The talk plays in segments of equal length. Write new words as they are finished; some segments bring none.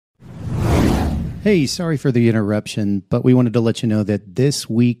Hey, sorry for the interruption, but we wanted to let you know that this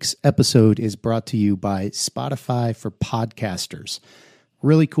week's episode is brought to you by Spotify for Podcasters.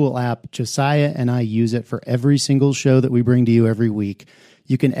 Really cool app. Josiah and I use it for every single show that we bring to you every week.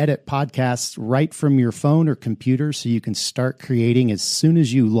 You can edit podcasts right from your phone or computer, so you can start creating as soon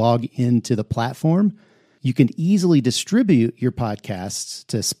as you log into the platform. You can easily distribute your podcasts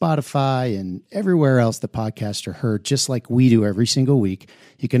to Spotify and everywhere else the podcasts are heard, just like we do every single week.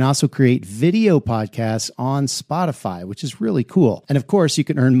 You can also create video podcasts on Spotify, which is really cool. And of course, you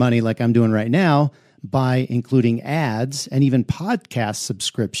can earn money like I'm doing right now by including ads and even podcast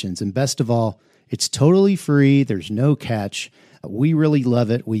subscriptions. And best of all, it's totally free. There's no catch. We really love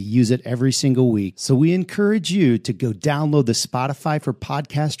it. We use it every single week. So we encourage you to go download the Spotify for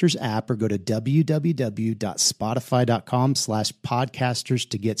Podcasters app or go to www.spotify.com/podcasters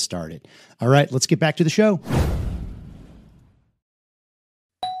to get started. All right, let's get back to the show.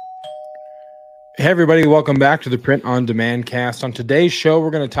 Hey everybody, welcome back to the Print on Demand cast. On today's show, we're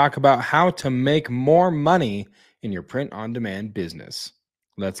going to talk about how to make more money in your print on demand business.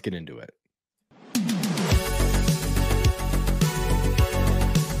 Let's get into it.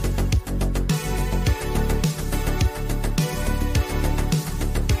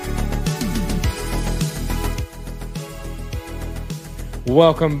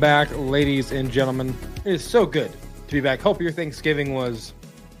 Welcome back, ladies and gentlemen. It is so good to be back. Hope your Thanksgiving was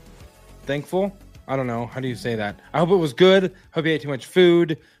thankful. I don't know. How do you say that? I hope it was good. Hope you ate too much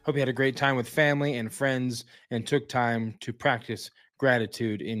food. Hope you had a great time with family and friends and took time to practice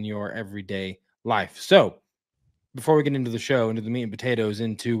gratitude in your everyday life. So before we get into the show, into the meat and potatoes,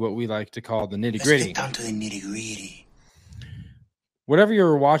 into what we like to call the nitty gritty. Let's get down to the nitty gritty. Whatever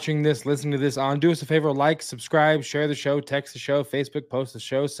you're watching this, listening to this on, do us a favor, like, subscribe, share the show, text the show, Facebook, post the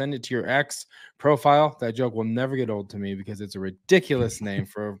show, send it to your ex profile. That joke will never get old to me because it's a ridiculous name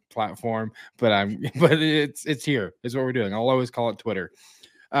for a platform, but it's here. Is what we're doing. I'll always call it Twitter.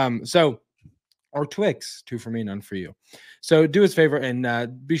 Or Twix, 2 for me, none for you. So do us a favor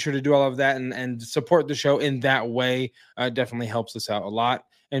and be sure to do all of that and support the show in that way. Definitely helps us out a lot.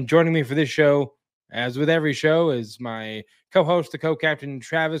 And joining me for this show, as with every show, is my co-host, the co-captain,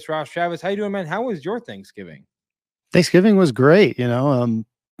 Travis Ross. Travis, how you doing, man? How was your Thanksgiving? Thanksgiving was great.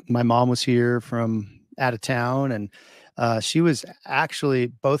 My mom was here from out of town, and she was actually,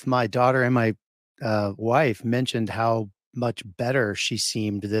 both my daughter and my wife mentioned how much better she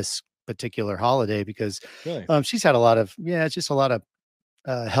seemed this particular holiday because Really? She's had a lot of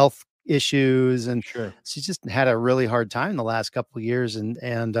health issues, and Sure. She just had a really hard time the last couple of years, and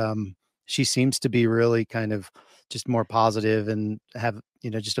she seems to be really kind of just more positive and have,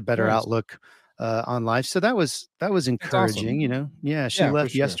 just a better outlook on life. So that was encouraging, awesome. Yeah, she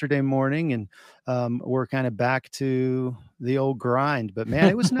left for sure. yesterday morning, and we're kind of back to the old grind. But man,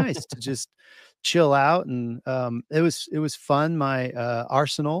 it was nice to just chill out, and it was fun. My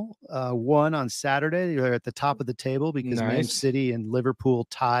Arsenal won on Saturday. They were at the top of the table because Nice. Man City and Liverpool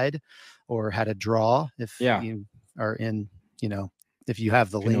tied or had a draw. If you are in, if you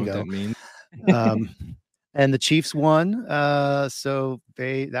have the You know what lingo. that means. And the Chiefs won. So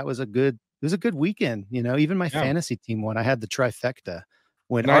that was a good weekend. Even my fantasy team won. I had the trifecta.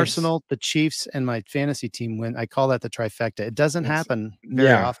 When Nice. Arsenal, the Chiefs, and my fantasy team win, I call that the trifecta. It doesn't happen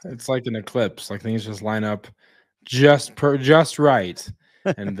very often. It's like an eclipse. Like things just line up just right.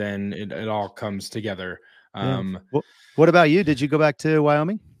 And then it all comes together. What about you? Did you go back to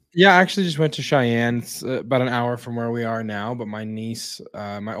Wyoming? Yeah, I actually just went to Cheyenne. It's about an hour from where we are now, but my niece,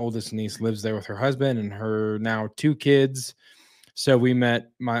 my oldest niece, lives there with her husband and her now 2 kids. So we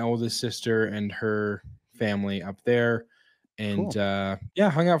met my oldest sister and her family up there, and Cool.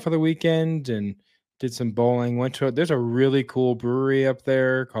 hung out for the weekend and did some bowling. There's a really cool brewery up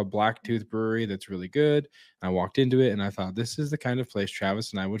there called Blacktooth Brewery that's really good. I walked into it and I thought, this is the kind of place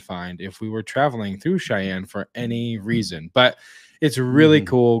Travis and I would find if we were traveling through Cheyenne for any reason. But it's really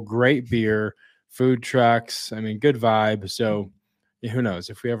cool, great beer, food trucks. I mean, good vibe. So who knows?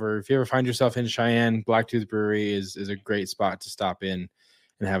 If you ever find yourself in Cheyenne, Blacktooth Brewery is a great spot to stop in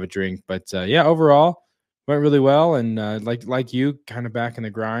and have a drink. But overall went really well. And like you, kind of back in the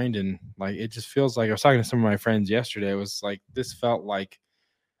grind. And like it just feels like I was talking to some of my friends yesterday. It was like this felt like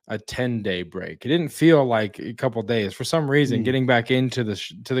a 10-day break. It didn't feel like a couple days. For some reason, getting back into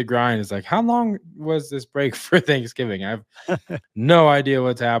the grind is like, how long was this break for Thanksgiving? I have no idea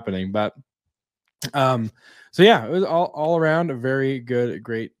what's happening. But it was all around a very good,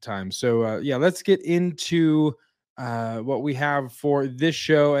 great time. So let's get into what we have for this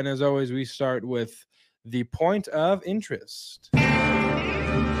show. And as always, we start with the point of interest.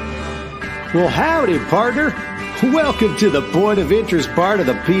 Well, howdy, partner. Welcome to the Point of Interest part of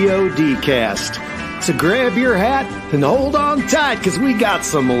the POD cast. So grab your hat and hold on tight, because we got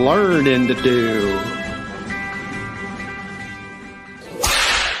some learning to do.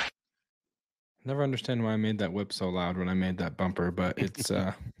 Never understand why I made that whip so loud when I made that bumper, but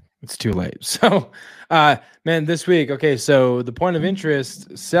it's too late. So man, this week, okay, so the point of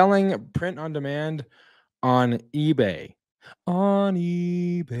interest, selling print on demand on eBay. On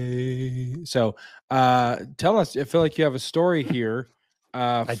eBay. So tell us, I feel like you have a story here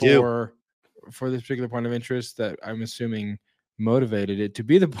I do. for this particular point of interest that I'm assuming motivated it to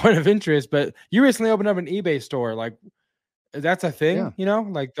be the point of interest, but you recently opened up an eBay store. Like, that's a thing, Yeah.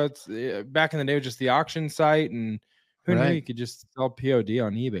 like that's back in the day, just the auction site, and who knew Right. you could just sell POD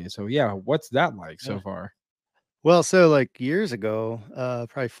on eBay. So yeah, what's that like so Yeah. far? Well, so like years ago,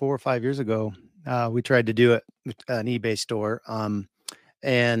 probably 4 or 5 years ago, we tried to do it with an eBay store.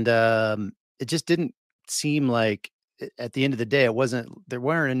 And it just didn't seem like at the end of the day, there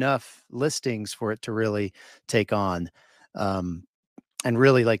weren't enough listings for it to really take on. Um, and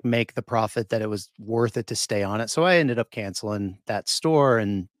really like make the profit that it was worth it to stay on it. So I ended up canceling that store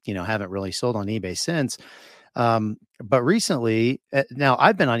and, haven't really sold on eBay since. But recently, now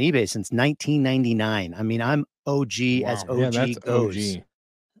I've been on eBay since 1999. I mean, I'm OG as Wow, yeah, OG that's goes. OG.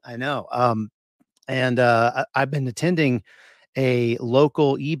 I know. And I've been attending a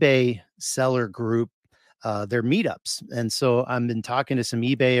local eBay seller group, their meetups. And so I've been talking to some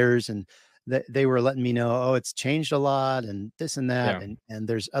eBayers, and they were letting me know, oh, it's changed a lot and this and that. Yeah, And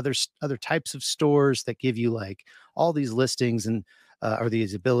there's other types of stores that give you like all these listings and or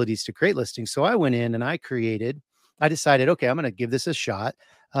these abilities to create listings. So I went in and I decided, okay, I'm going to give this a shot.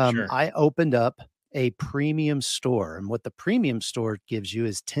 sure. I opened up a premium store, and what the premium store gives you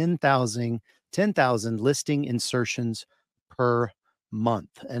is 10,000 listing insertions per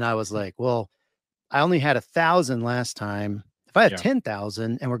month. And I was like, well, I only had 1,000 last time. If I have Yeah.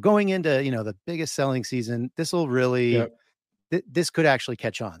 10,000 and we're going into, the biggest selling season, this will really, Yep. this could actually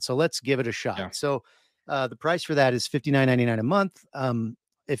catch on. So let's give it a shot. Yeah. So the price for that is $59.99 a month.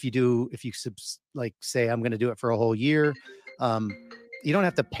 If you like say, I'm going to do it for a whole year, um, you don't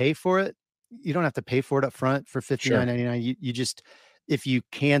have to pay for it. You don't have to pay for it up front for Sure. $59.99. You just, if you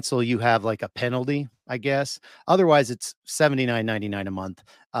cancel, you have like a penalty, I guess. Otherwise it's $79.99 a month.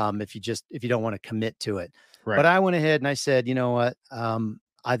 If you don't want to commit to it. But Right. I went ahead and I said, you know what?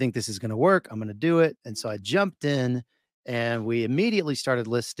 I think this is going to work. I'm going to do it. And so I jumped in and we immediately started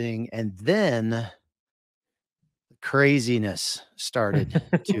listing. And then craziness started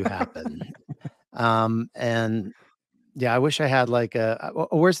to happen. And yeah, I wish I had like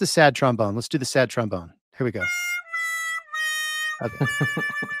where's the sad trombone? Let's do the sad trombone. Here we go. Okay.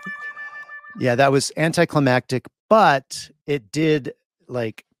 Yeah, that was anticlimactic, but it did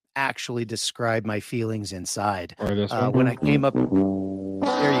like actually describe my feelings inside. Or this one. When I came up, there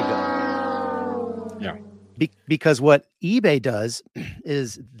you go. Yeah. Because what eBay does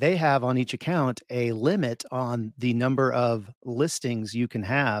is they have on each account a limit on the number of listings you can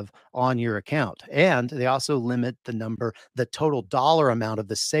have on your account. And they also limit the total dollar amount of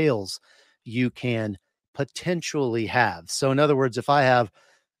the sales you can potentially have. So in other words, if I have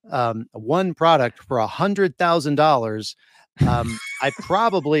one product for $100,000, I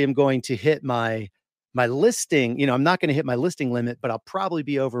probably am going to hit my listing. I'm not going to hit my listing limit, but I'll probably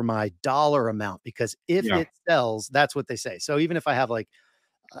be over my dollar amount, because if Yeah. it sells, that's what they say. So even if I have like,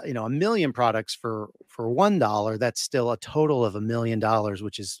 a million products for $1, that's still a total of $1 million,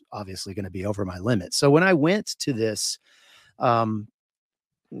 which is obviously going to be over my limit. So when I went to this, when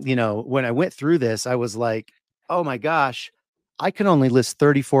I went through this, I was like, oh my gosh, I can only list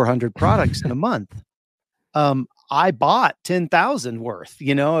 3,400 products in a month. I bought 10,000 worth,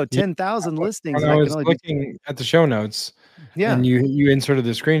 Yeah. 10,000 listings, When and I I can was only do, looking at the show notes yeah, and you inserted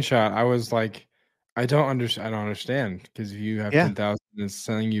the screenshot, I was like, I don't understand, because if you have yeah. 10,000, it's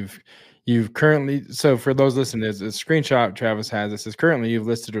something you've currently. So for those listening, there's a screenshot Travis has. It says currently you've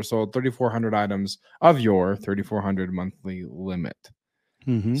listed or sold 3,400 items of your 3,400 monthly limit.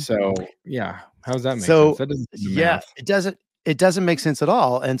 Mm-hmm. So yeah, how does that make sense? So That doesn't do the yeah, math. it doesn't make sense at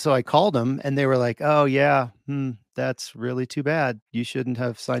all. And so I called them and they were like, oh yeah, that's really too bad. You shouldn't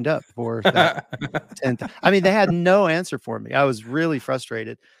have signed up for that 10th. I mean, they had no answer for me. I was really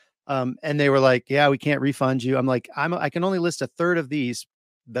frustrated. And they were like, yeah, we can't refund you. I'm like, I can only list a third of the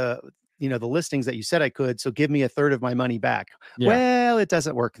listings that you said I could. So give me a third of my money back. Yeah, Well, it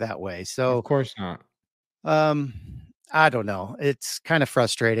doesn't work that way. of So, course not. um, I don't know. It's kind of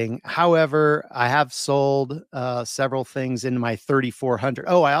frustrating. However, I have sold several things in my 3,400.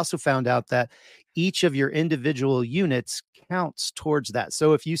 Oh, I also found out that each of your individual units counts towards that.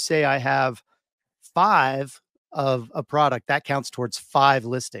 So if you say I have 5 of a product, that counts towards 5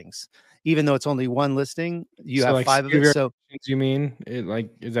 listings. even though it's only one listing, you So, have like, 5 of SKU it. So, variations, you mean? Is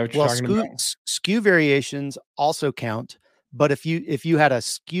that what you're well, talking about? SKU variations also count. But if you had a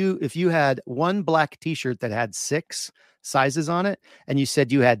SKU, if you had one black T-shirt that had 6 sizes on it, and you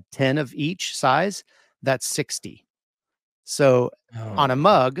said you had 10 of each size, that's 60. So on a Oh,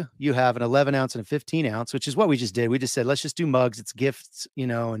 mug, you have an 11 ounce and a 15 ounce, which is what we just did. We just said, let's just do mugs. It's gifts,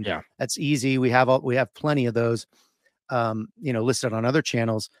 and yeah. that's easy. We have plenty of those, listed on other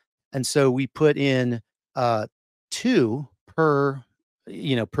channels. And so we put in 2 per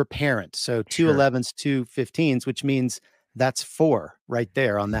parent. So 2 Sure. 11s, 2 15s, which means that's 4 right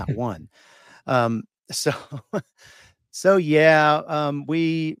there on that one. So, so yeah,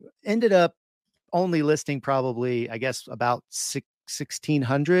 we ended up only listing probably, I guess, about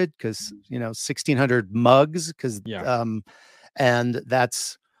 1,600 because 1,600 mugs because Yeah. and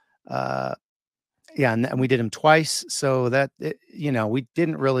that's yeah, and we did them twice, so that we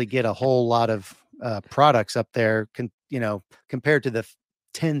didn't really get a whole lot of products up there, compared to the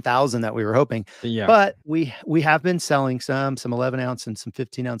 10,000 that we were hoping. Yeah. But we have been selling some 11 ounce and some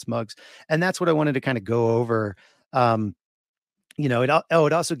 15 ounce mugs, and that's what I wanted to kind of go over.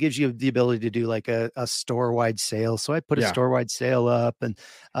 It also gives you the ability to do like a store-wide sale. So I put a Yeah. store-wide sale up, and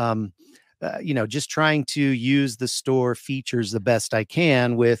just trying to use the store features the best I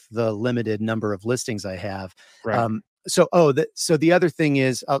can with the limited number of listings I have. Right. So the other thing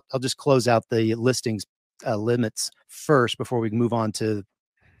is, I'll just close out the listings limits first before we move on to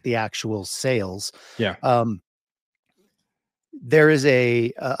the actual sales. Yeah. There is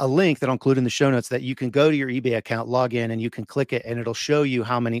a link that I'll include in the show notes that you can go to your eBay account, log in, and you can click it, and it'll show you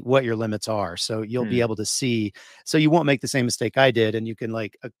what your limits are. So you'll be able to see, so you won't make the same mistake I did. And you can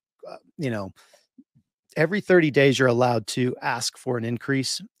every 30 days, you're allowed to ask for an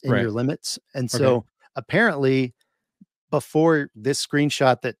increase in your limits. And so apparently, before this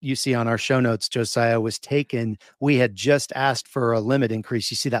screenshot that you see on our show notes, Josiah, was taken, we had just asked for a limit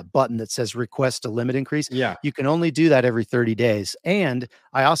increase. You see that button that says request a limit increase? Yeah. You can only do that every 30 days. And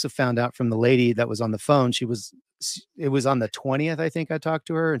I also found out from the lady that was on the phone, it was on the 20th, I think I talked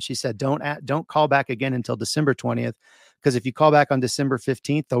to her, and she said, don't call back again until December 20th, because if you call back on December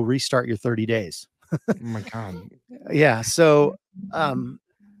 15th, they'll restart your 30 days. Oh my God. Yeah. So,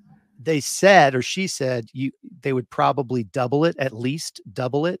 they said, or she said, they would probably at least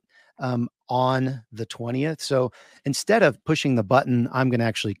double it on the 20th. So instead of pushing the button, I'm going to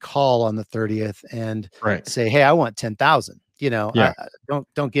actually call on the 30th and say, hey, I want 10,000. Yeah.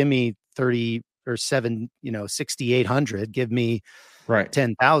 Don't give me 30 or 6,800. Give me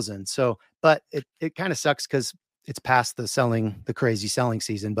 10,000. So, but it kind of sucks because it's past the crazy selling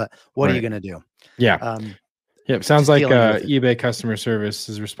season. But what are you going to do? Yeah. Yep. Sounds like eBay customer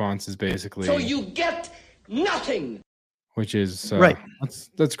service's response is basically, so you get nothing, which is right.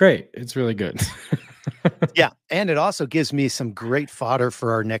 That's great. It's really good. Yeah. And it also gives me some great fodder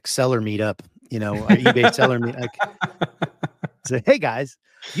for our next seller meetup, our eBay seller meet. Like, say, hey guys,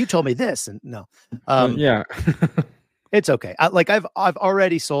 you told me this. And no, yeah, it's okay. I've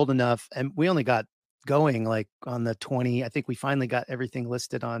already sold enough, and we only got going like on the 20. I think we finally got everything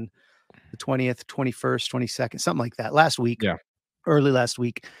listed on the 20th, 21st, 22nd, something like that last week. Yeah. Early last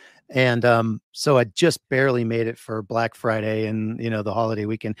week. And so I just barely made it for Black Friday and the holiday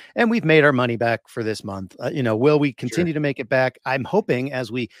weekend, and we've made our money back for this month. Will we continue to make it back? I'm hoping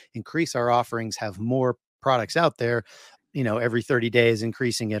as we increase our offerings, have more products out there, every 30 days,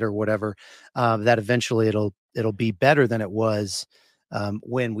 increasing it or whatever, that eventually it'll be better than it was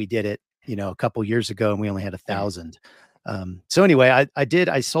when we did it, a couple years ago, and we only had 1,000. So anyway,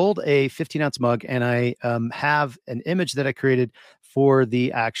 I sold a 15 ounce mug, and I have an image that I created for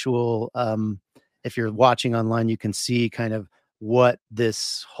the actual, if you're watching online, you can see kind of what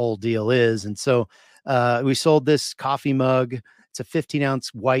this whole deal is. And so we sold this coffee mug. It's a 15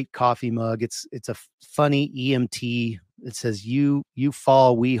 ounce white coffee mug. It's a funny EMT. It says you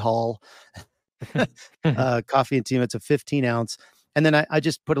fall, we haul. Coffee and tea. It's a 15 ounce. And then I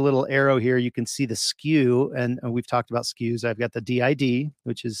just put a little arrow here. You can see the SKU, and we've talked about SKUs. I've got the DID,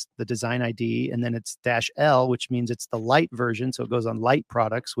 which is the design ID, and then it's -L, which means it's the light version. So it goes on light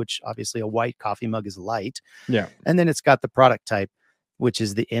products, which obviously a white coffee mug is light. Yeah. And then it's got the product type, which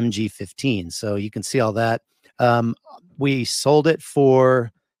is the MG15. So you can see all that. We sold it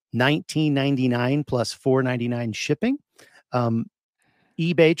for $19.99 plus $4.99 shipping.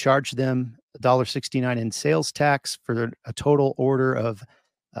 eBay charged them $1.69 in sales tax for a total order of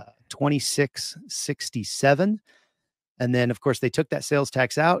 $26.67. And then, of course, they took that sales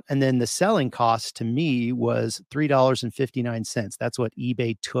tax out. And then the selling cost to me was $3.59. That's what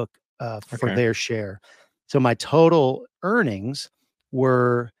eBay took for their share. So my total earnings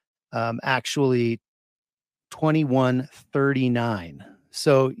were actually $21.39.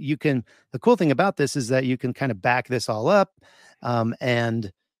 So you can, the cool thing about this is that you can kind of back this all up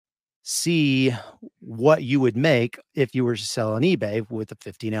and see what you would make if you were to sell on eBay with a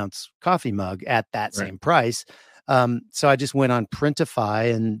 15-ounce coffee mug at that same price. So I just went on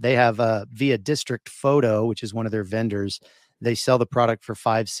Printify, and they have via District Photo, which is one of their vendors. They sell the product for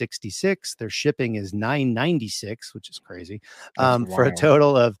 $5.66. Their shipping is $9.96, which is crazy, for a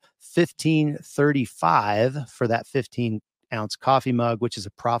total of $15.35 for that 15-ounce coffee mug, which is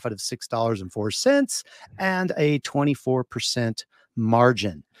a profit of $6.04 and a 24%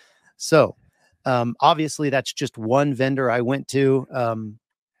 margin. So obviously that's just one vendor I went to.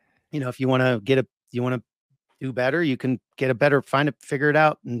 If you want to do better, you can get a better, figure it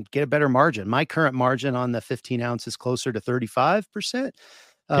out and get a better margin. My current margin on the 15 ounce is closer to 35%,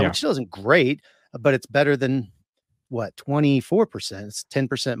 which still isn't great, but it's better than 24%. It's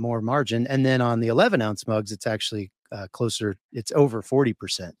 10% more margin. And then on the 11 ounce mugs, it's actually closer, it's over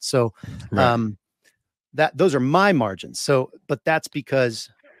 40%. So those are my margins. So, but that's because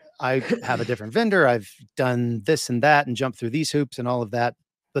I have a different vendor. I've done this and that and jumped through these hoops and all of that.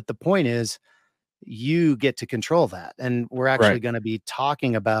 But the point is, you get to control that. And we're actually going to be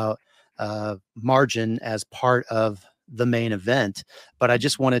talking about margin as part of the main event. But I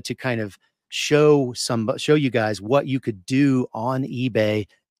just wanted to kind of show you guys what you could do on eBay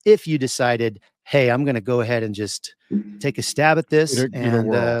if you decided, hey, I'm going to go ahead and just take a stab at this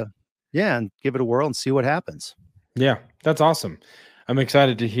and give it a whirl and see what happens. Yeah, that's awesome. I'm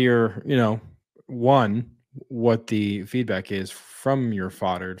excited to hear, what the feedback is from your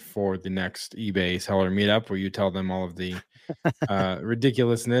fodder for the next eBay seller meetup, where you tell them all of the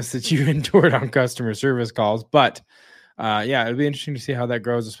ridiculousness that you endured on customer service calls. But it'll be interesting to see how that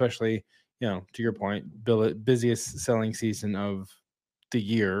grows, especially, to your point, busiest selling season of the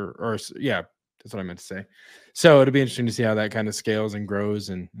year, that's what I meant to say. So it'll be interesting to see how that kind of scales and grows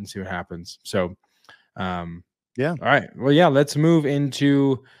and see what happens. So, all right. Well, let's move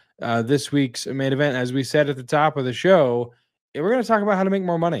into this week's main event. As we said at the top of the show, we're going to talk about how to make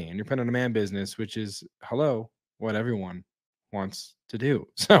more money in your print-on-demand business, which is, what everyone wants to do.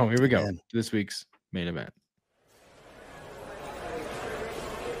 So here we go. This week's main event.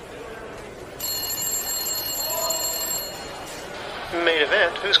 Main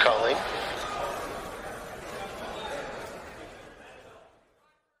event, who's calling?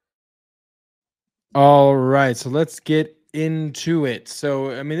 All right, so let's get into it.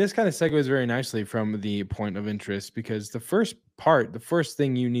 So, this kind of segues very nicely from the point of interest, because the first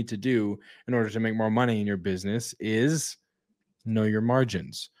thing you need to do in order to make more money in your business is know your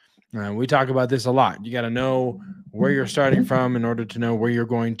margins. We talk about this a lot. You got to know where you're starting from in order to know where you're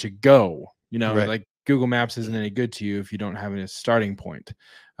going to go. Like Google Maps isn't any good to you if you don't have a starting point.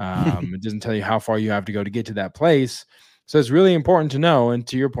 It doesn't tell you how far you have to go to get to that place. So it's really important to know. And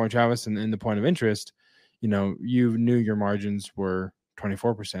to your point, Travis, and in the point of interest, you knew your margins were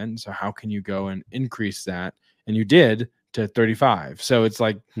 24%. So how can you go and increase that? And you did to 35. So it's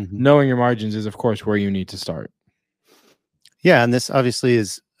like knowing your margins is, of course, where you need to start. Yeah. And this obviously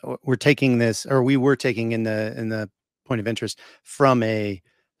is, we were taking in the point of interest from a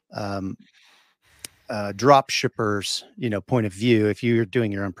drop shippers, point of view. If you're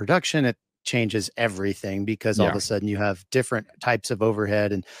doing your own production, it changes everything, because all of a sudden you have different types of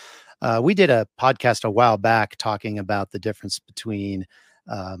overhead. And we did a podcast a while back talking about the difference between,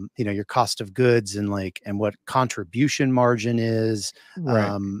 your cost of goods and what contribution margin is.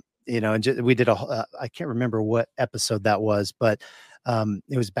 Right. We did I can't remember what episode that was, but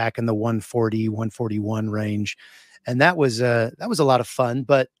it was back in the 140, 141 range. And that was a lot of fun.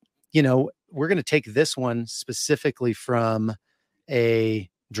 But, we're going to take this one specifically from a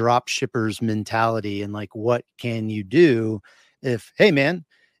drop shippers mentality, and what can you do if, hey man,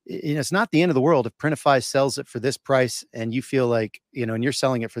 it's not the end of the world if Printify sells it for this price and you feel like, and you're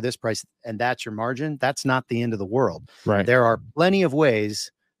selling it for this price and that's your margin. That's not the end of the world. Right. There are plenty of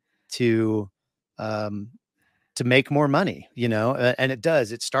ways to make more money, and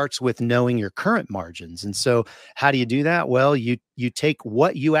it starts with knowing your current margins. And so how do you do that? Well, you take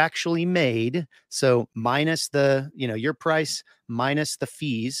what you actually made. So minus your price, minus the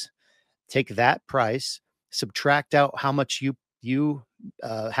fees, take that price, subtract out how much you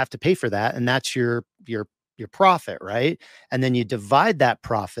have to pay for that. And that's your profit. Right. And then you divide that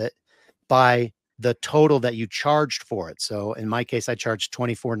profit by the total that you charged for it. So in my case, I charged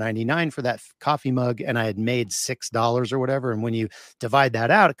 $24.99 for that coffee mug, and I had made $6 or whatever. And when you divide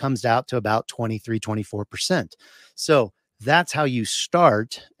that out, it comes out to about 24%. So that's how you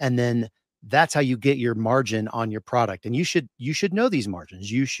start. And then that's how you get your margin on your product. And you should know these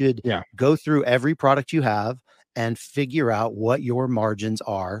margins. You should go through every product you have and figure out what your margins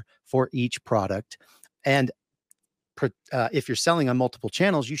are for each product. And if you're selling on multiple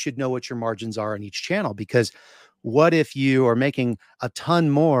channels, you should know what your margins are on each channel, because what if you are making a ton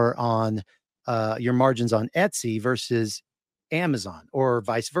more on your margins on Etsy versus Amazon, or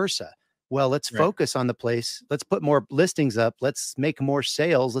vice versa? Well, let's focus on the place. Let's put more listings up. Let's make more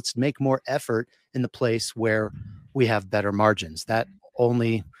sales. Let's make more effort in the place where we have better margins. That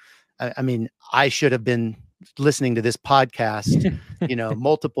only, I mean, I should have been listening to this podcast,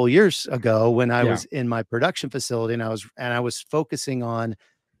 multiple years ago when I was in my production facility, and I was focusing on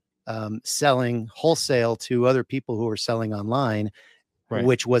selling wholesale to other people who were selling online,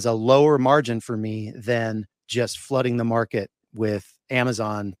 which was a lower margin for me than just flooding the market with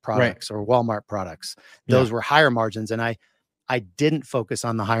Amazon products or Walmart products. Those were higher margins, and I didn't focus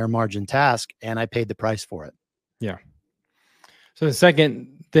on the higher margin task, and I paid the price for it. Yeah. So the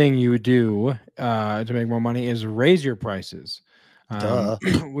second thing you would do to make more money is raise your prices.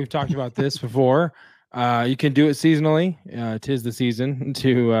 We've talked about this before. You can do it seasonally. 'Tis the season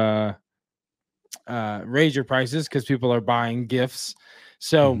to raise your prices because people are buying gifts.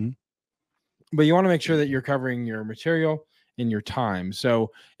 So, but you want to make sure that you're covering your material in your time.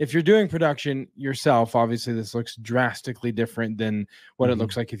 So if you're doing production yourself, obviously this looks drastically different than what it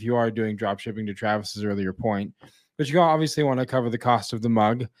looks like if you are doing drop shipping, to Travis's earlier point. But you obviously want to cover the cost of the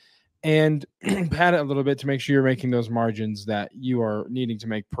mug and pad it a little bit to make sure you're making those margins that you are needing to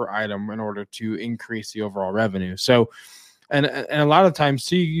make per item in order to increase the overall revenue. So, and a lot of times,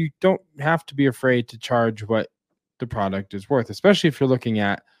 too, you don't have to be afraid to charge what the product is worth, especially if you're looking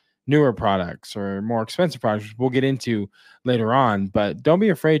at newer products or more expensive products, which we'll get into later on. But don't be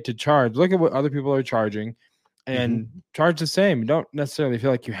afraid to charge. Look at what other people are charging and charge the same. Don't necessarily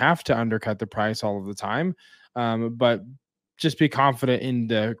feel like you have to undercut the price all of the time, but just be confident in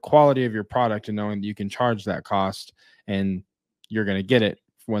the quality of your product and knowing that you can charge that cost and you're going to get it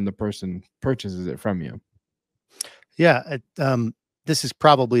when the person purchases it from you. Yeah. This is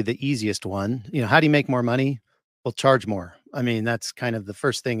probably the easiest one. How do you make more money? Well, charge more. I mean, that's kind of the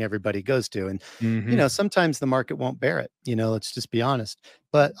first thing everybody goes to. And, sometimes the market won't bear it. Let's just be honest.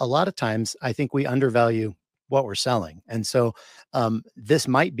 But a lot of times I think we undervalue what we're selling. And so this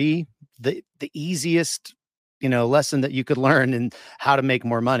might be the easiest, lesson that you could learn in how to make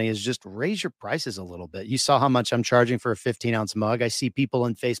more money, is just raise your prices a little bit. You saw how much I'm charging for a 15-ounce mug. I see people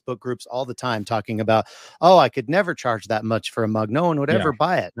in Facebook groups all the time talking about, oh, I could never charge that much for a mug. No one would ever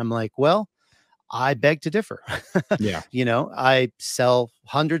buy it. And I'm like, well, I beg to differ. I sell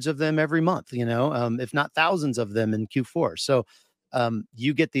hundreds of them every month, if not thousands of them in Q4. So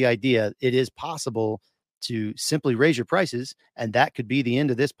you get the idea. It is possible to simply raise your prices, and that could be the end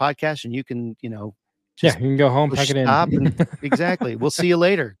of this podcast. And you can, you can go home, pack it in. And, exactly. We'll see you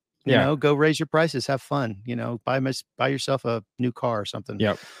later. Go raise your prices, have fun, buy yourself a new car or something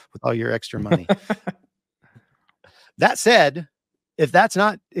with all your extra money. That said,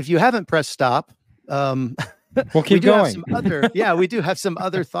 if you haven't pressed stop, we'll keep going. We do have some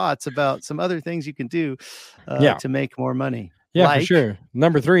other thoughts about some other things you can do to make more money. Yeah, for sure.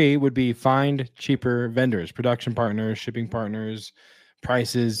 Number 3 would be find cheaper vendors, production partners, shipping partners,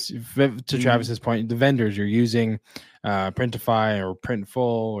 prices. To Travis's point, the vendors you're using, Printify or Printful,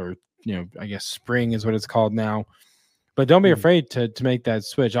 or I guess Spring is what it's called now. But don't be afraid to make that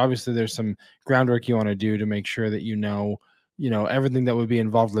switch. Obviously, there's some groundwork you want to do to make sure that everything that would be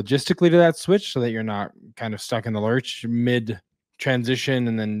involved logistically to that switch, so that you're not kind of stuck in the lurch mid transition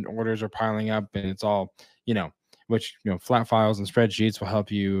and then orders are piling up and it's all, which, flat files and spreadsheets will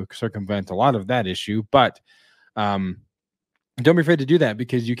help you circumvent a lot of that issue. But don't be afraid to do that,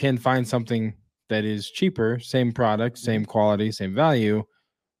 because you can find something that is cheaper, same product, same quality, same value,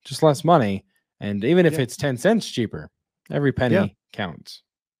 just less money. And even if it's 10 cents cheaper, every penny counts.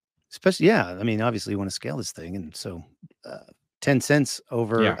 Especially, I mean, obviously you want to scale this thing. And so 10 cents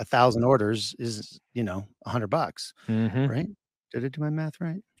over 1,000 orders is, $100, right? Did I do my math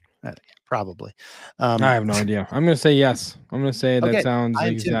right? Probably. I have no idea. I'm going to say yes. I'm going to say that sounds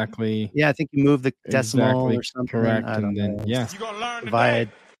exactly. Yeah, I think you move the decimal or something. Correct. And then, yes. You're going to learn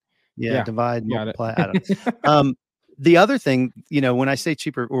divide. Divide, multiply. I don't know. The other thing, when I say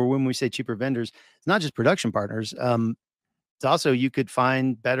cheaper, or when we say cheaper vendors, it's not just production partners. It's also, you could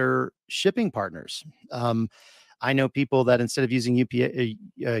find better shipping partners. I know people that instead of using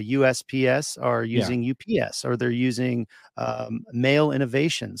USPS are using UPS, or they're using Mail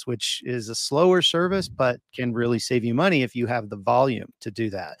Innovations, which is a slower service, but can really save you money if you have the volume to do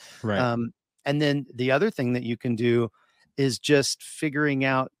that. Right. And then the other thing that you can do is just figuring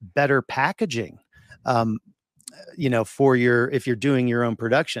out better packaging. Um, for if you're doing your own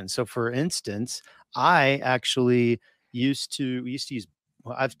production. So for instance, I actually used to use,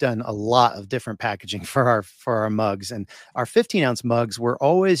 well, I've done a lot of different packaging for our mugs, and our 15-ounce mugs were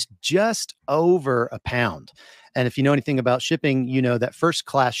always just over a pound. And if you know anything about shipping, you know that first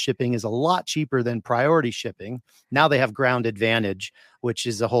class shipping is a lot cheaper than priority shipping. Now they have ground advantage, which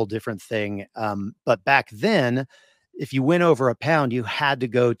is a whole different thing. But back then, if you went over a pound, you had to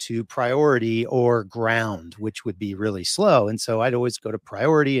go to priority or ground, which would be really slow. And so I'd always go to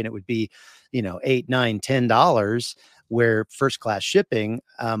priority, and it would be, $8, $9, $10, where first class shipping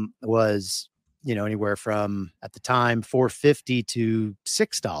was, anywhere from at the time $4.50 to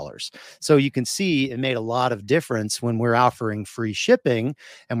 $6. So you can see it made a lot of difference when we're offering free shipping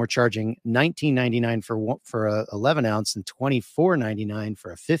and we're charging $19.99 for a 11 ounce and $24.99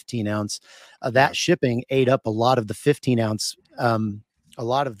 for a 15 ounce. That shipping ate up a lot of the 15 ounce, a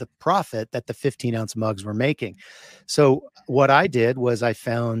lot of the profit that the 15 ounce mugs were making. So what I did was I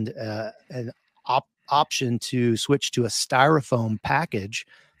found an option to switch to a styrofoam package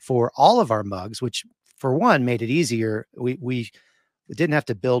for all of our mugs, which for one made it easier. We didn't have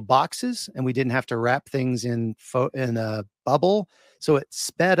to build boxes, and we didn't have to wrap things in a bubble. So it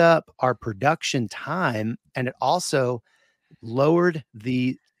sped up our production time, and it also lowered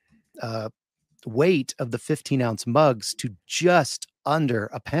the weight of the 15-ounce mugs to just under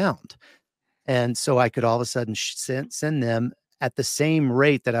a pound. And so I could all of a sudden send them at the same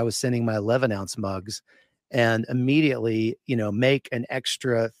rate that I was sending my 11-ounce mugs, and immediately, make an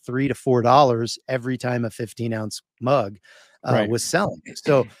extra $3 to $4 every time a 15-ounce mug was selling.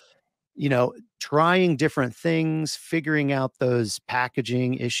 So, trying different things, figuring out those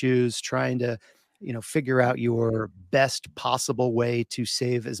packaging issues, trying to, figure out your best possible way to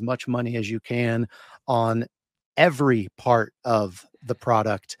save as much money as you can on every part of the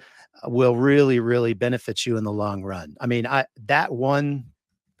product will really, really benefit you in the long run. I mean, that one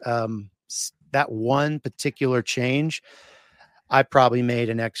particular change, I probably made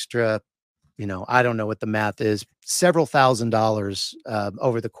an extra, I don't know what the math is, several $1,000s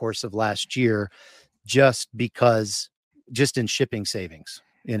over the course of last year, just in shipping savings,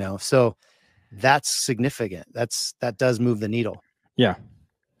 so that's significant. That does move the needle. Yeah,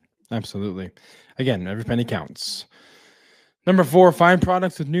 absolutely. Again, every penny counts. Number 4, find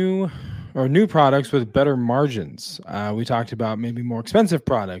products with new products with better margins. We talked about maybe more expensive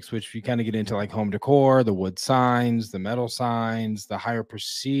products, which you kind of get into like home decor, the wood signs, the metal signs, the higher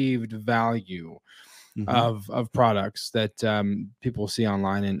perceived value of products that people see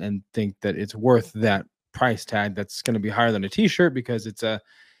online and think that it's worth that price tag that's going to be higher than a t-shirt because it's a,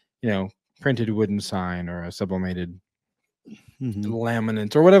 printed wooden sign or a sublimated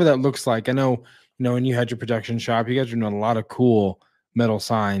laminate or whatever that looks like. I know, when you had your production shop, you guys were doing a lot of cool metal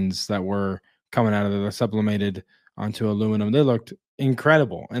signs that were coming out of the sublimated onto aluminum. They looked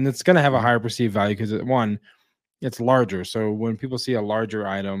incredible, and it's going to have a higher perceived value because one, it's larger. So when people see a larger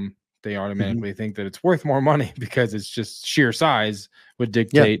item, they automatically think that it's worth more money because it's just sheer size would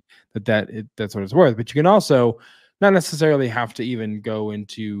dictate that's what it's worth. But you can also not necessarily have to even go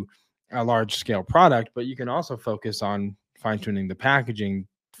into a large scale product, but you can also focus on fine tuning the packaging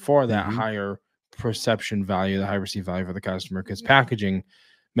for that higher perception value, the high perceived value for the customer, because packaging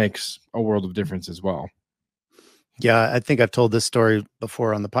makes a world of difference as well. Yeah, I think I've told this story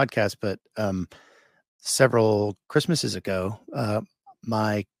before on the podcast, but several Christmases ago,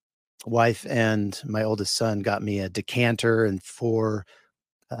 my wife and my oldest son got me a decanter and 4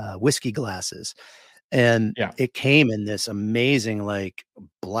 whiskey glasses. And it came in this amazing, like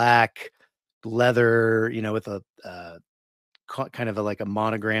black leather, with a kind of like a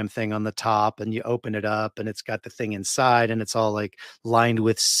monogram thing on the top, and you open it up and it's got the thing inside and it's all like lined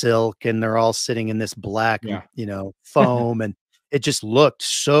with silk, and they're all sitting in this black, foam. And it just looked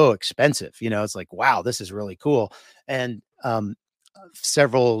so expensive. It's like, wow, this is really cool. And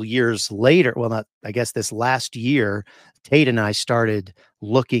several years later, well, not, I guess this last year, Tate and I started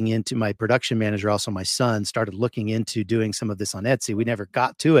looking into, my production manager, also my son, started looking into doing some of this on Etsy. We never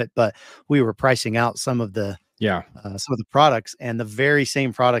got to it, but we were pricing out some of the products, and the very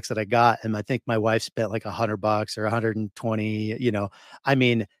same products that I got. And I think my wife spent like $100 or 120, I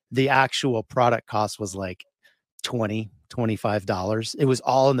mean, the actual product cost was like $25. It was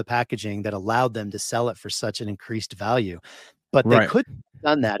all in the packaging that allowed them to sell it for such an increased value. But they couldn't have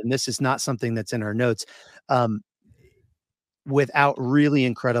done that, and this is not something that's in our notes, without really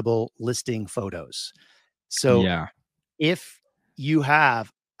incredible listing photos. So if you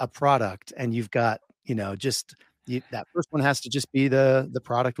have a product and you've got, that first one has to just be the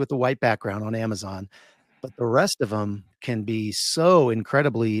product with the white background on Amazon. but the rest of them can be so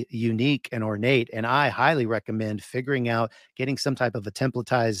incredibly unique and ornate. And I highly recommend figuring out getting some type of a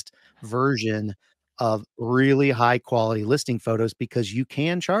templatized version of really high quality listing photos because you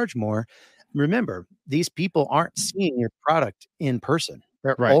can charge more. Remember, these people aren't seeing your product in person,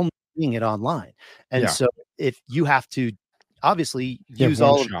 they're Right. only seeing it online. And Yeah. so if you have to obviously You have use one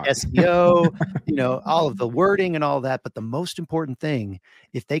all of shot. the SEO, all of the wording and all that, but the most important thing,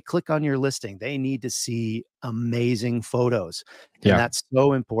 if they click on your listing, they need to see amazing photos. And Yeah. that's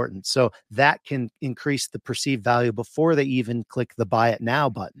so important. So that can increase the perceived value before they even click the buy it now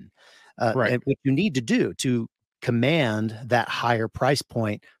button. Right. And what you need to do to command that higher price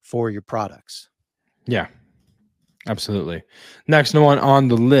point for your products. Yeah. Absolutely. Next one on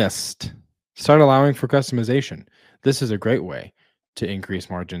the list, start allowing for customization. This is a great way to increase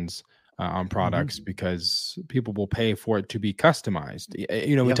margins on products because people will pay for it to be customized.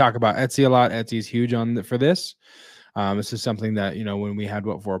 We Yep. talk about Etsy a lot. Etsy is huge for this. This is something that, when we had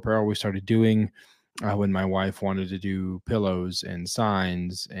What For Apparel, we started doing when my wife wanted to do pillows and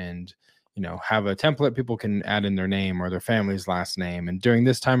signs and, have a template people can add in their name or their family's last name. And during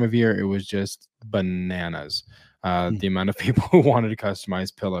this time of year, it was just bananas. The amount of people who wanted to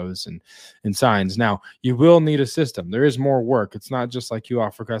customize pillows and signs. Now, you will need a system. There is more work. It's not just like you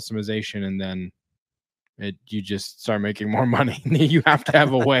offer customization and then you just start making more money. You have to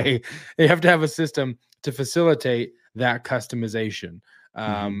have a way. You have to have a system to facilitate that customization,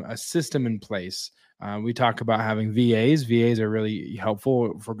 a system in place. We talk about having VAs. VAs are really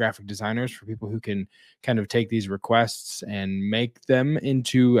helpful for graphic designers, for people who can kind of take these requests and make them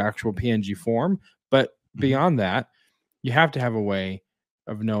into actual PNG form. But beyond that, you have to have a way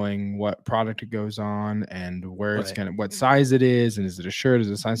of knowing what product it goes on and where it's going to, what size it is, and is it a shirt, is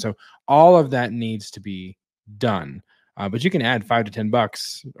it a size? So all of that needs to be done. But you can add $5 to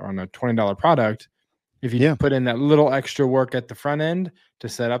 $10 on a $20 product if you put in that little extra work at the front end to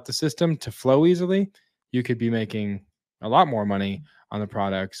set up the system to flow easily. You could be making a lot more money on the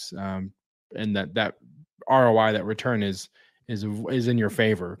products, and that ROI, that return is in your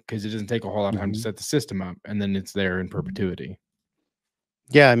favor because it doesn't take a whole lot of time to set the system up, and then it's there in perpetuity.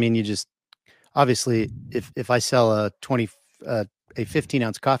 Yeah, I mean, you just obviously if I sell a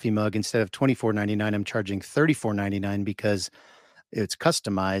 15-ounce coffee mug instead of $24.99, I'm charging $34.99 because it's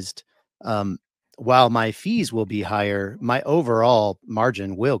customized. While my fees will be higher, my overall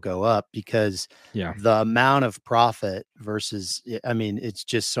margin will go up because the amount of profit versus, I mean, it's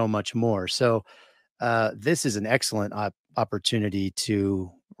just so much more. So this is an excellent opportunity to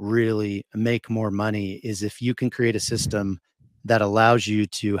really make more money, is if you can create a system that allows you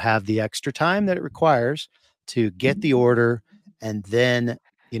to have the extra time that it requires to get the order and then,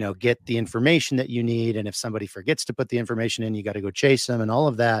 get the information that you need. And if somebody forgets to put the information in, you got to go chase them and all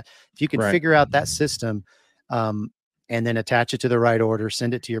of that. If you can figure out that system, and then attach it to the right order,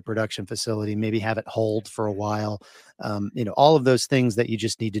 send it to your production facility, maybe have it hold for a while. All of those things that you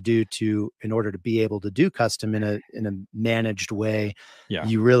just need to do in order to be able to do custom in a managed way.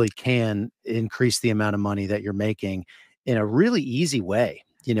 You really can increase the amount of money that you're making in a really easy way.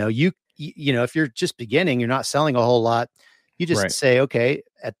 If you're just beginning, you're not selling a whole lot. You just say, okay,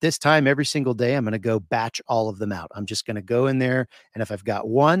 at this time, every single day, I'm going to go batch all of them out. I'm just going to go in there. And if I've got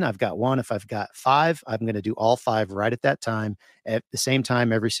one, I've got one. If I've got 5, I'm going to do all 5 right at that time, at the same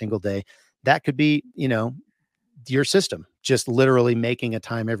time, every single day. That could be, your system, just literally making a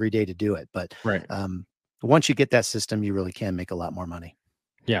time every day to do it. But once you get that system, you really can make a lot more money.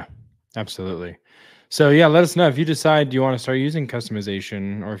 Yeah, absolutely. So let us know if you decide you want to start using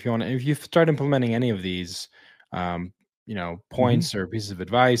customization, or if you start implementing any of these, points or pieces of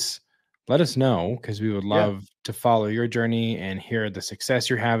advice. Let us know, because we would love to follow your journey and hear the success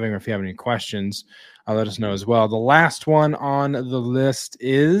you're having. Or if you have any questions, let us know as well. The last one on the list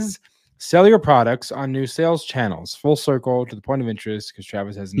is sell your products on new sales channels. Full circle to the point of interest, because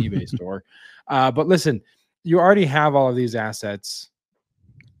Travis has an eBay store. But listen, you already have all of these assets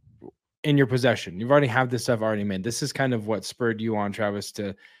in your possession. You've already have this stuff already made. This is kind of what spurred you on, Travis,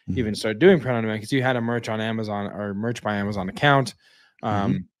 to even start doing print on demand, because you had a merch on Amazon or merch by Amazon account,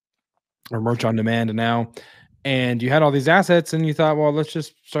 or merch on demand now, and you had all these assets, and you thought, well, let's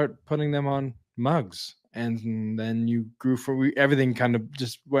just start putting them on mugs, and then you grew everything kind of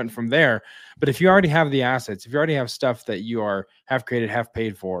just went from there. But if you already have the assets, if you already have stuff that you have created, have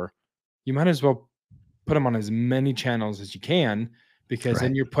paid for, you might as well put them on as many channels as you can, because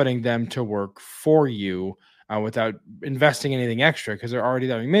then you're putting them to work for you without investing anything extra, because they're already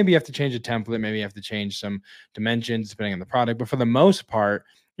there. Maybe you have to change a template, maybe you have to change some dimensions depending on the product, but for the most part,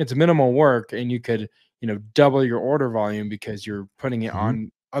 it's minimal work, and you could, double your order volume because you're putting it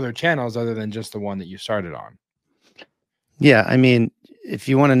on other channels other than just the one that you started on. Yeah, I mean, if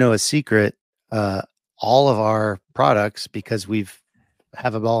you want to know a secret, all of our products, because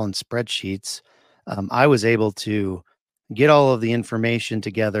have it all in spreadsheets, I was able to get all of the information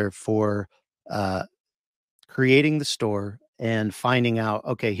together for creating the store and finding out,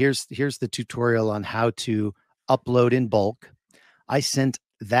 okay, here's the tutorial on how to upload in bulk. I sent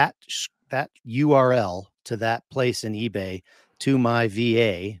that URL to that place in eBay to my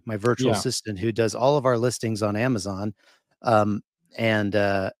VA, my virtual assistant, who does all of our listings on Amazon, and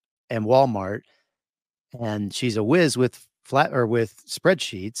Walmart. And she's a whiz with with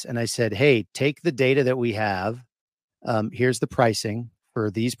spreadsheets. And I said, hey, take the data that we have. Here's the pricing for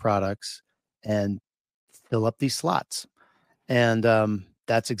these products and fill up these slots. And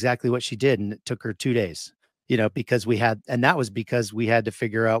that's exactly what she did. And it took her 2 days, because that was because we had to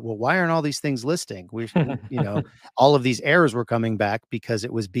figure out, well, why aren't all these things listing? All of these errors were coming back because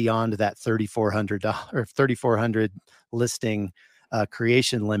it was beyond that $3,400 or 3,400 listing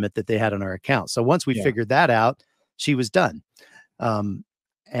creation limit that they had on our account. So once we figured that out, she was done.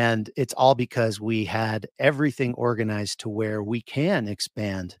 And it's all because we had everything organized to where we can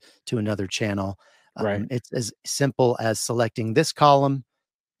expand to another channel. Right. It's as simple as selecting this column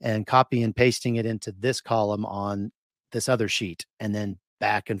and copy and pasting it into this column on this other sheet, and then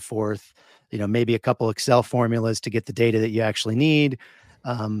back and forth, maybe a couple Excel formulas to get the data that you actually need.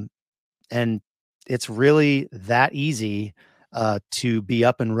 And it's really that easy to be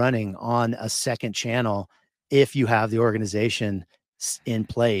up and running on a second channel if you have the organization in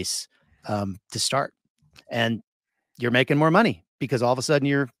place to start, and you're making more money because all of a sudden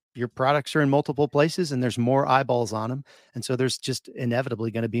your products are in multiple places and there's more eyeballs on them. And so there's just inevitably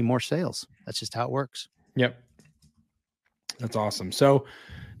going to be more sales. That's just how it works. Yep. That's awesome. So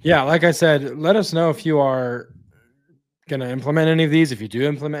yeah, like I said, let us know if you are going to implement any of these. If you do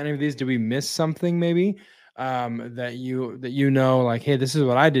implement any of these, do we miss something maybe that like, hey, this is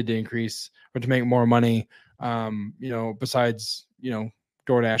what I did to increase or to make more money, besides,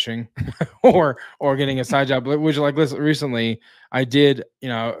 door dashing or getting a side job, which like recently I did,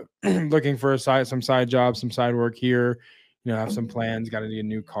 looking for some side jobs, some side work here, have some plans, got to get a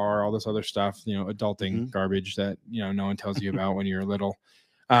new car, all this other stuff, adulting garbage that, no one tells you about when you're little.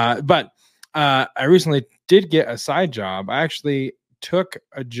 But I recently did get a side job. I actually took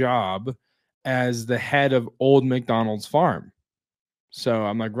a job as the head of Old McDonald's Farm. So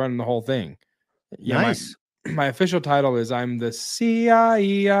I'm like running the whole thing. Yeah, nice. My official title is I'm the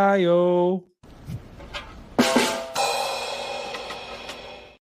CIEIO.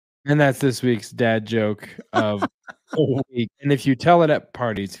 And that's this week's dad joke of the week. And if you tell it at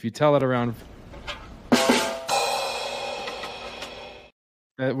parties, if you tell it around,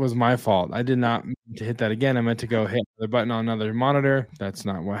 that was my fault. I did not mean to hit that again. I meant to go hit the button on another monitor. That's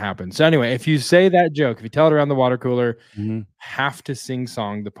not what happened. So anyway, if you say that joke, if you tell it around the water cooler, have to sing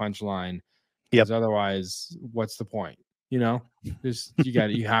song the punchline. Because otherwise, what's the point? You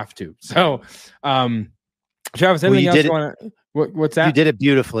have to. So, Travis, anything else you want to? What's that? You did it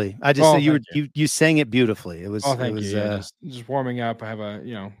beautifully. I just you sang it beautifully. It was. Oh, thank you. Yeah, just warming up. I have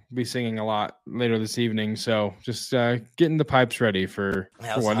be singing a lot later this evening, so just getting the pipes ready for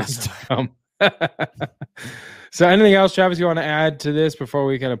what is to come. So, anything else, Travis, you want to add to this before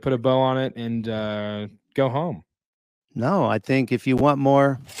we kind of put a bow on it and go home? No, I think if you want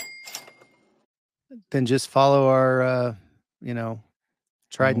more, then just follow our,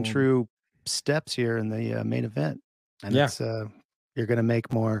 tried and true steps here in the main event. And it's, you're going to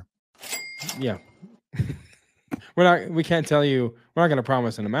make more. Yeah. We can't tell you, we're not going to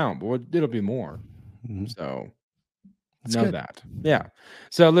promise an amount, but it'll be more. So That's know good. that. Yeah.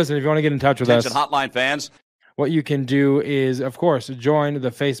 So listen, if you want to get in touch with us, hotline fans, what you can do is, of course, join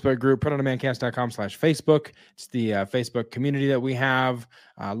the Facebook group, putondemancast.com/Facebook. It's the Facebook community that we have.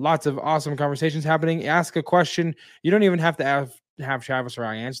 Lots of awesome conversations happening. Ask a question. You don't even have to have Travis or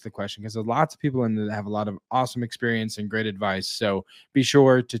I answer the question because there's lots of people in there that have a lot of awesome experience and great advice. So be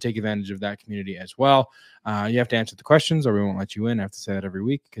sure to take advantage of that community as well. You have to answer the questions or we won't let you in. I have to say that every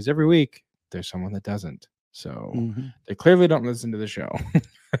week because every week there's someone that doesn't. So they clearly don't listen to the show.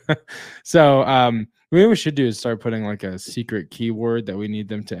 So what we should do is start putting like a secret keyword that we need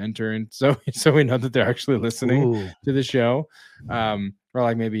them to enter in, so we know that they're actually listening to the show. Or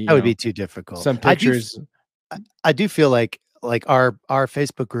like maybe that would be too difficult. Some pictures. I do feel like our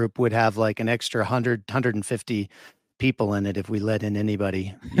Facebook group would have like an extra 150 people in it if we let in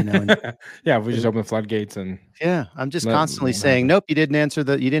anybody. Yeah, if we just open the floodgates and I'm just constantly saying, nope, you didn't answer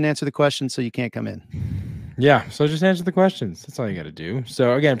the question, so you can't come in. Yeah, so just answer the questions. That's all you got to do.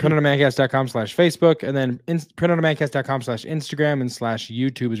 So again, printondemancast.com/Facebook, and then printondemancast.com/Instagram and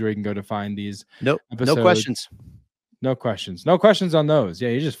 /YouTube is where you can go to find these. Nope. episodes. No questions. No questions. No questions on those. Yeah,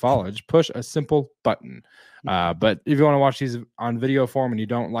 you just follow. Just push a simple button. But if you want to watch these on video form and you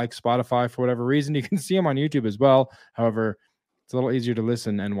don't like Spotify for whatever reason, you can see them on YouTube as well. However, it's a little easier to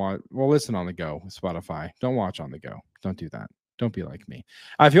listen and watch. Well, listen on the go with Spotify. Don't watch on the go. Don't do that. Don't be like me.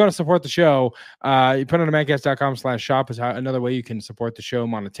 If you want to support the show, you put on printondemancast.com/shop is another way you can support the show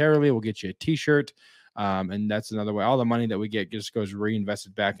monetarily. We'll get you a t-shirt. And that's another way. All the money that we get just goes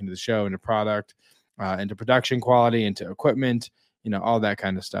reinvested back into the show, into product, into production quality, into equipment, all that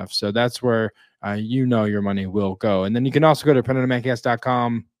kind of stuff. So that's where your money will go. And then you can also go to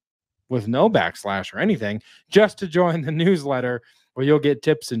printondemancast.com with no backslash or anything, just to join the newsletter, where you'll get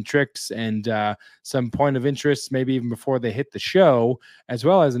tips and tricks and some point of interest, maybe even before they hit the show, as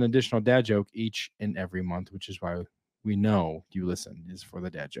well as an additional dad joke each and every month, which is why we know you listen, is for the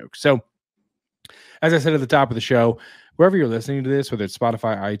dad joke. So as I said at the top of the show, wherever you're listening to this, whether it's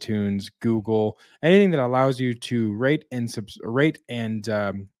Spotify, iTunes, Google, anything that allows you to rate and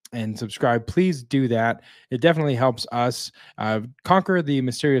subscribe, please do that. It definitely helps us conquer the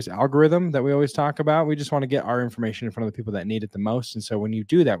mysterious algorithm that we always talk about. We just want to get our information in front of the people that need it the most. And so when you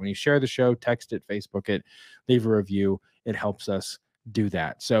do that, when you share the show, text it, Facebook it, leave a review, it helps us do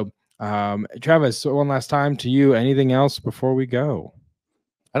that. So Travis, one last time to you, anything else before we go?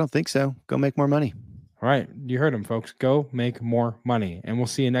 I don't think so. Go make more money. All right. You heard him, folks. Go make more money. And we'll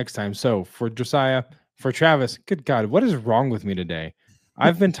see you next time. So for Josiah, for Travis, good God, what is wrong with me today?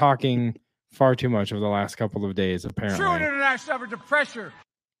 I've been talking far too much over the last couple of days, apparently. True international effort to pressure.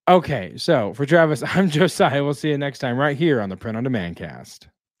 Okay. So for Travis, I'm Josiah. We'll see you next time right here on the Print on Demand cast.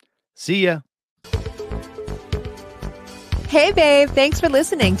 See ya. Hey, babe. Thanks for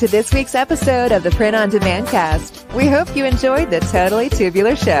listening to this week's episode of the Print on Demand cast. We hope you enjoyed the Totally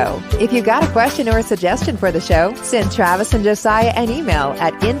Tubular Show. If you've got a question or a suggestion for the show, send Travis and Josiah an email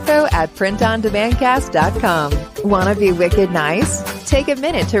at info@printondemandcast.com. Want to be wicked nice? Take a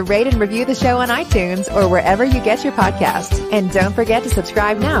minute to rate and review the show on iTunes or wherever you get your podcasts. And don't forget to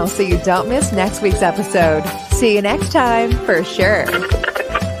subscribe now so you don't miss next week's episode. See you next time, for sure.